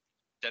different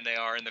than they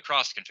are in the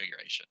cross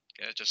configuration.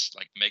 Okay, it just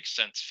like makes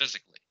sense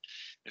physically.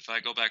 If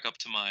I go back up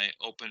to my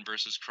open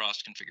versus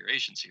cross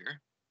configurations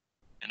here,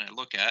 and I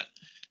look at,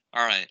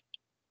 all right,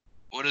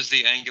 what is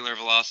the angular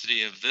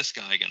velocity of this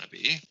guy going to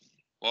be?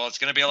 Well, it's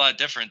going to be a lot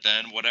different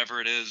than whatever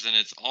it is in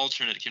its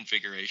alternate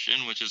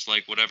configuration, which is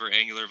like whatever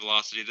angular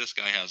velocity this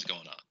guy has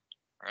going on.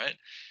 All right,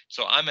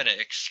 so I'm going to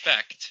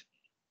expect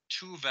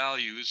 2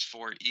 values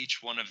for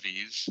each one of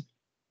these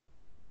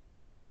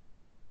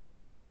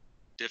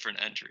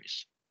different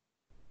entries.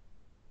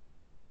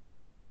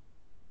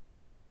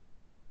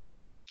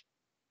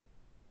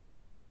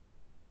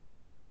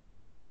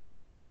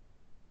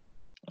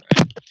 All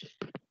right.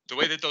 The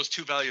way that those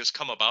 2 values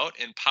come about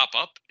and pop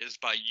up is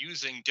by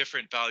using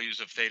different values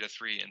of theta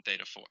 3 and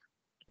theta 4.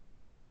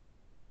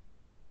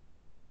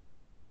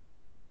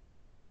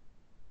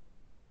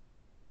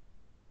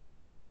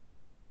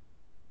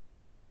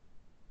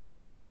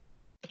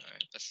 All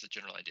right, that's the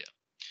general idea.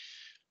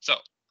 So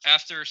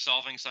after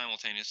solving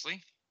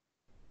simultaneously,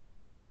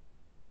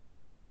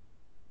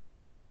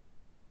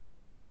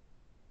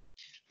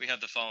 we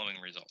have the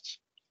following results.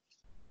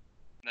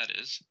 And that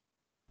is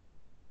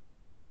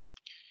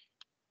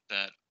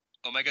that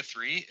omega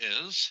 3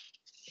 is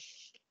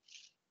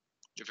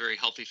a very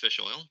healthy fish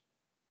oil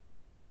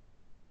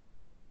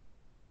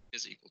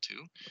is equal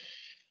to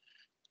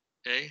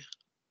a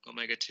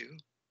omega 2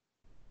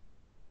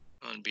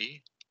 on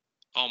b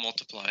all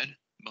multiplied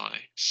by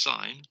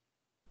sine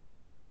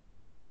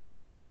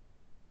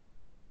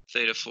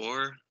theta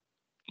 4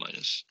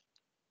 minus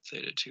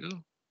theta 2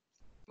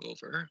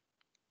 over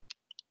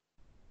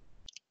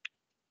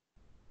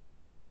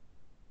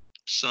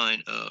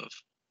sine of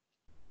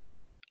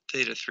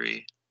theta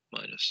 3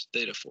 minus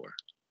theta 4.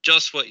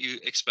 Just what you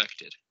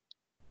expected.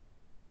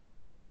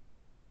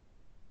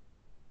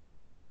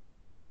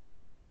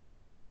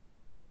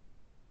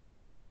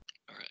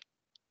 All right.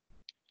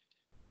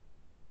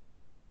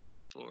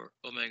 For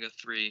omega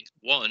 3,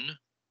 1,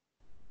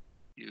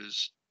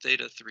 use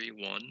theta 3,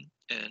 1,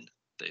 and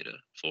theta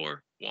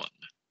 4, 1.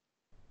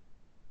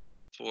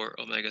 For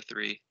omega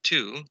 3,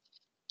 2,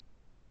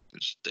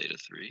 use theta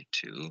 3,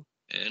 2,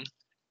 and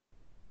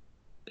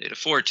theta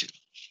 4, 2.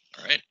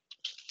 All right.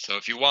 So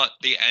if you want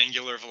the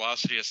angular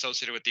velocity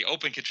associated with the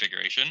open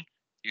configuration,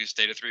 use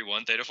theta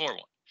 3.1, theta 4.1.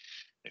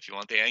 If you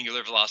want the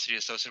angular velocity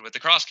associated with the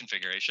cross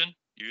configuration,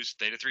 use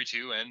theta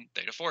 3.2 and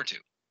theta 4.2,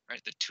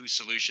 right? The two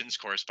solutions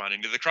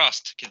corresponding to the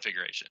crossed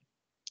configuration,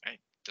 right?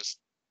 Just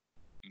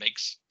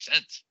makes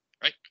sense,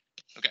 right?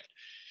 Okay.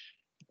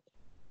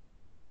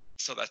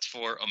 So that's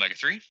for omega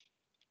 3.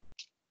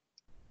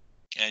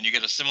 And you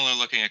get a similar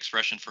looking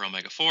expression for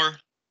omega 4,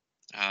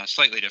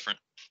 slightly different.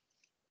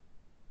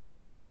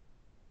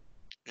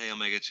 A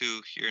omega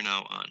 2 here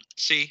now on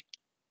C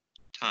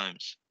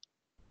times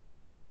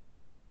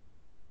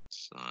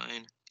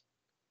sine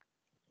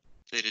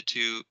theta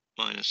 2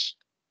 minus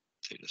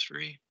theta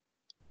 3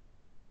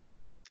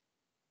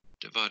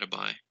 divided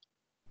by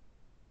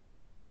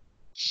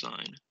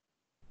sine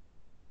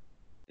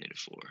theta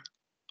 4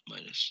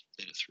 minus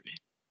theta 3.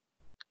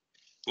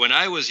 When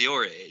I was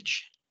your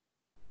age,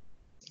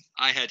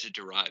 I had to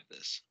derive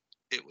this.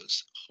 It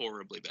was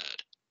horribly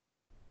bad.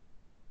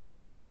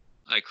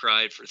 I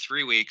cried for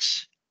 3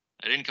 weeks.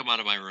 I didn't come out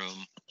of my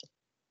room.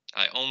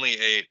 I only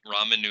ate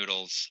ramen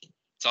noodles.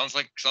 Sounds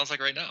like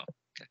right now.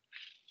 Okay.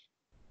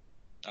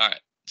 All right,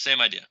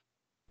 same idea.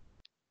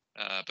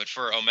 But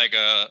for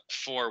omega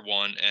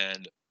 4.1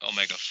 and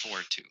omega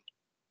 4.2.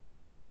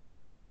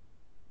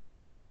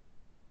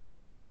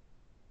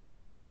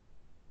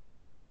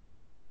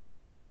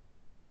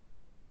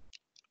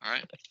 All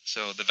right,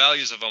 so the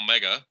values of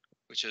omega,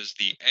 which is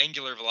the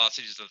angular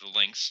velocities of the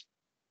links,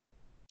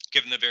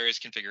 given the various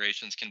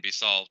configurations, can be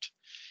solved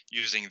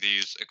using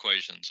these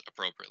equations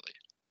appropriately.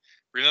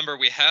 Remember,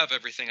 we have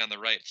everything on the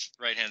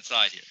right-hand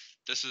side here.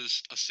 This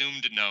is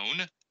assumed known,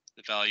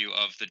 the value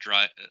of the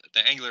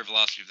angular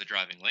velocity of the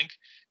driving link.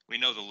 We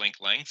know the link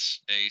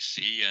lengths, A,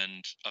 C,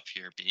 and up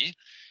here, B.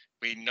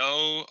 We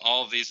know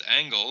all of these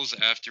angles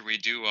after we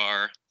do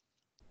our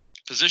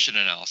position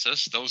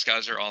analysis. Those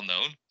guys are all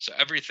known. So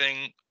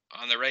everything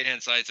on the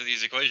right-hand sides of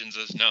these equations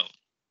is known,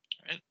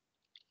 right?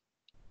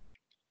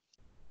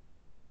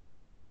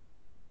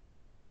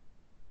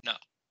 Now,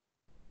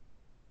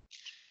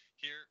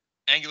 here,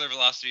 angular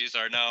velocities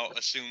are now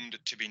assumed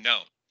to be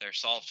known. They're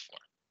solved for.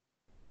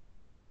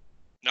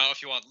 Now,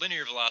 if you want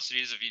linear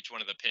velocities of each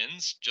one of the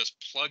pins, just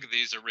plug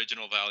these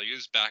original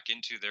values back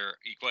into their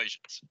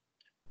equations.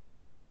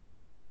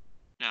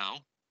 Now,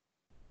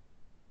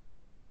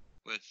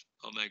 with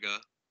omega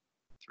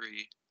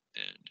 3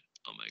 and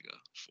omega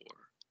 4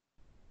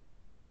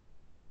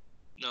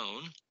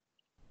 known,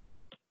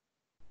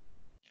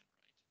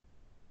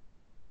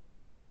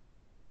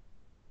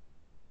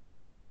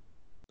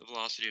 the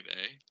velocity of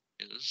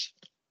A is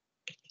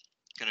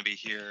going to be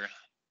here.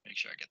 Make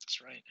sure I get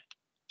this right.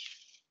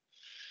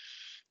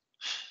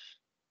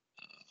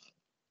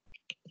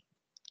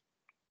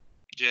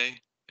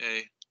 J,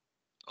 A,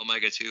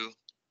 omega 2,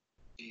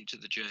 e to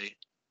the j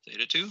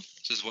theta 2.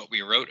 This is what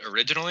we wrote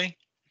originally.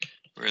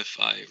 Or if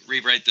I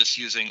rewrite this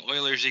using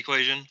Euler's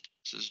equation,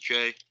 this is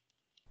J,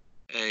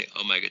 A,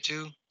 omega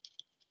 2,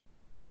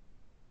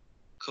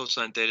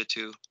 cosine theta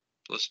 2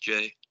 plus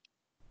J,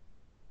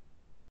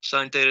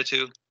 sine theta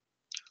 2.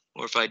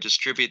 Or if I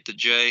distribute the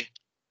J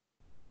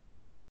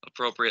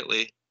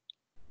appropriately,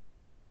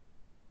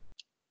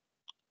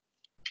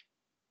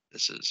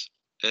 this is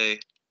A,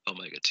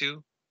 omega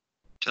 2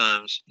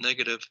 times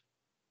negative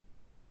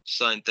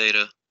sine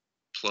theta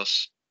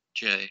plus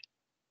J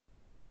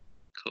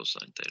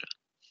cosine theta.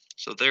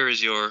 So there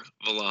is your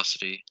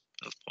velocity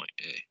of point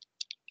A.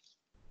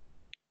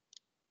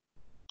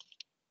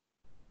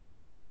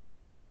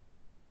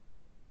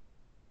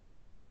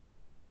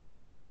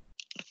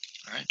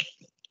 All right.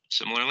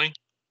 Similarly,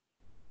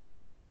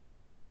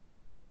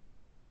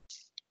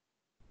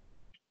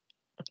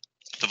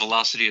 the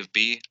velocity of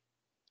B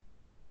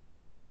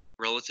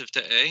relative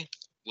to A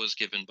was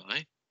given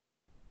by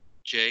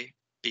J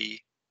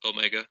B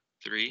omega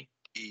 3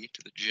 e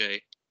to the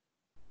j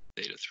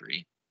theta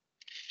 3,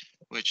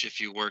 which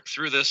if you work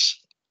through this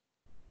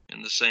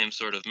in the same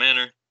sort of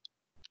manner,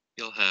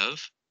 you'll have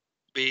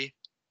B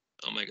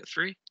omega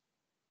 3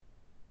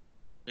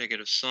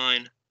 negative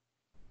sine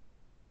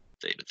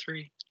theta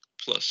 3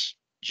 plus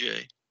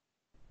j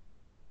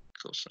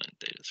cosine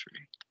theta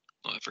 3.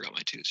 Oh, I forgot my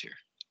 2's here.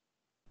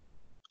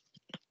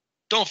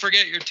 Don't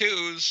forget your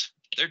 2's.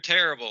 They're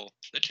terrible.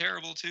 They're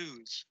terrible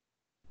 2's.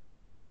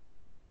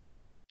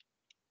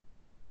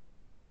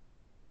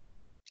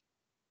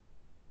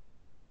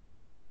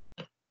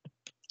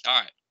 All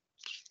right.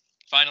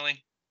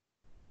 Finally,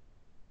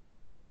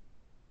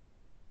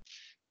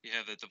 we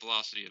have that the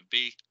velocity of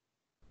B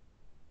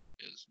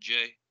is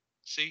J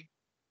C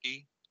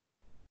E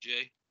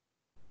J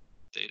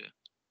theta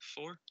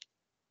 4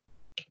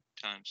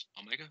 times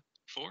omega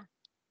 4.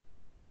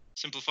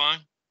 Simplifying,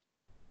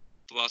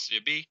 velocity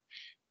of B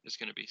is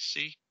going to be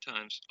C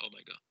times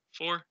omega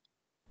 4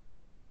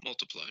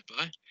 multiplied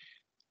by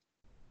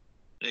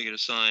negative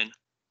sine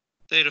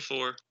theta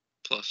 4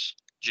 plus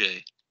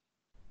J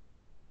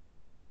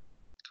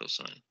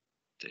cosine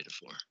theta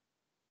 4.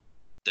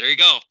 There you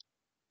go.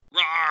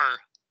 Rawr!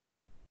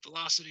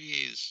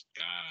 Velocities.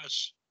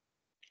 Gosh.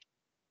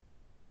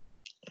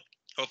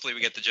 hopefully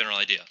we get the general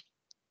idea.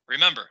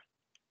 Remember,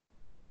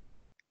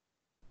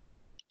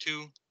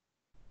 2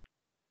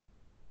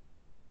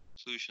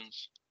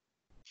 solutions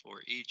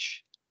for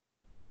each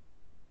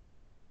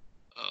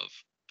of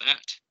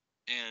that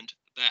and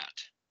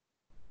that.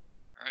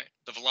 All right.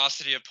 The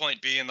velocity of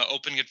point B in the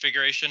open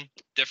configuration,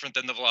 different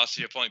than the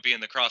velocity of point B in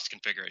the cross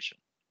configuration.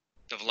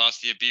 The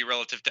velocity of B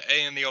relative to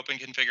A in the open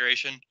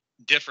configuration,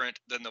 different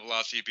than the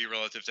velocity of B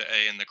relative to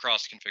A in the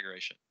cross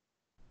configuration.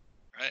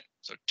 All right.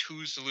 So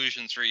 2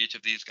 solutions for each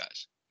of these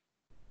guys.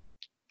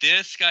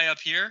 This guy up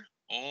here,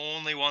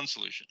 only 1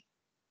 solution.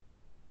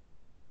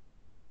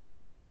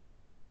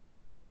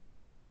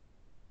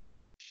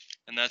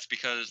 And that's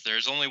because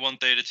there's only 1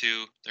 theta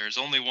 2, there's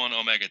only 1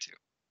 omega 2.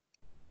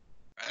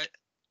 Right?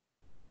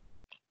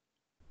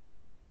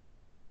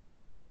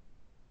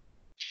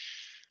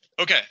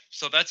 Okay,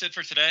 so that's it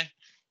for today.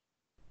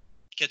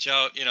 Catch you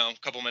out, a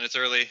couple minutes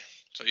early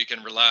so you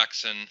can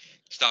relax and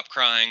stop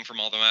crying from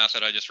all the math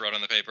that I just wrote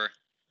on the paper.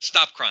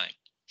 Stop crying.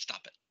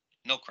 Stop it.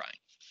 No crying.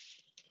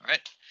 All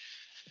right?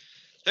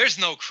 There's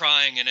no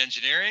crying in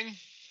engineering.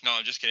 No,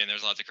 I'm just kidding.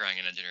 There's lots of crying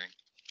in engineering.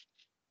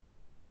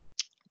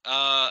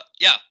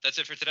 Yeah, that's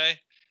it for today.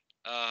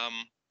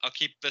 I'll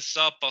keep this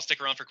up. I'll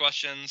stick around for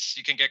questions.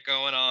 You can get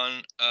going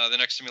on the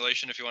next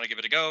simulation if you want to give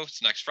it a go.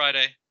 It's next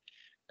Friday.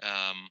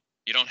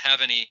 You don't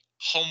have any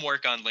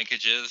homework on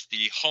linkages.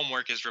 The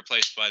homework is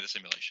replaced by the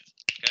simulation.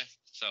 Okay,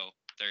 so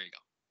there you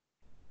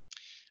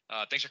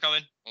go. Thanks for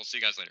coming. We'll see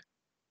you guys later.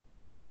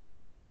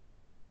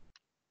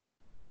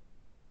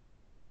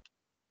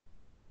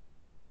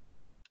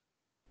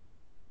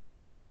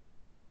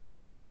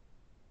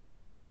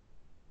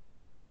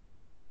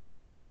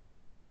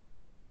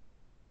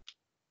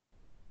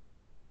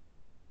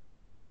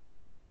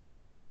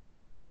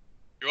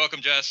 You're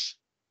welcome, Jess.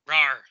 Rawr.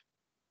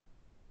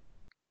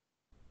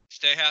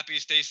 Stay happy,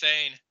 stay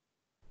sane.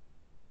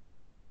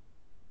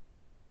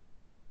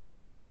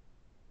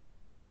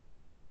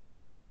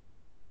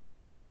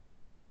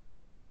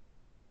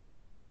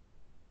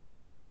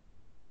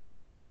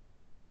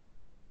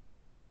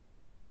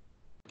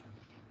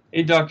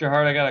 Hey, Dr.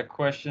 Hart, I got a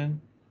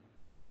question.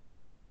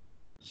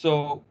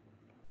 So,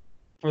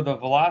 for the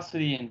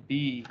velocity in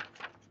B,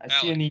 I see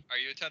Alec, any. are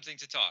you attempting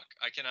to talk?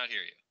 I cannot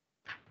hear you.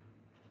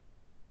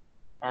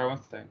 All right, one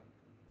thing.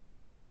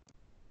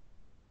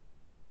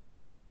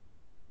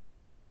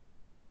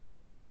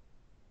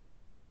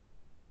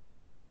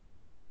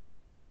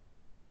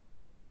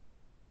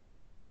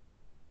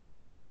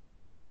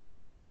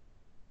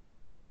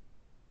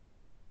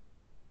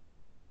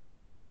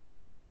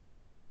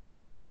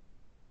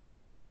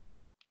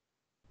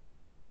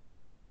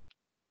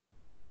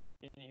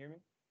 Can you hear me?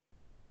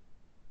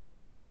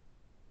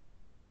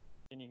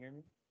 Can you hear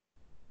me?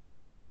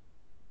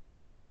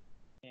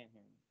 Can't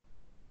hear me.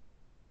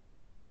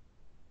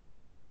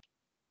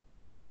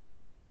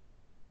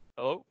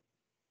 Hello?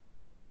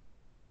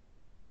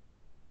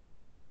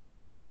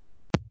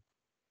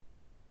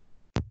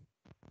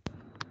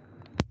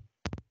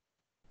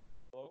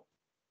 Hello?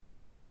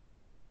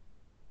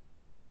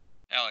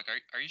 Alec,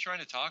 are you trying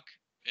to talk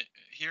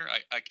here?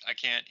 I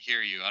can't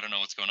hear you. I don't know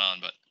what's going on,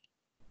 but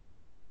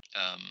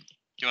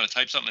you want to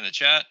type something in the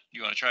chat?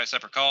 You want to try a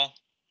separate call?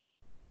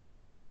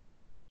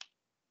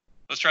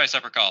 Let's try a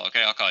separate call,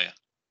 okay? I'll call you.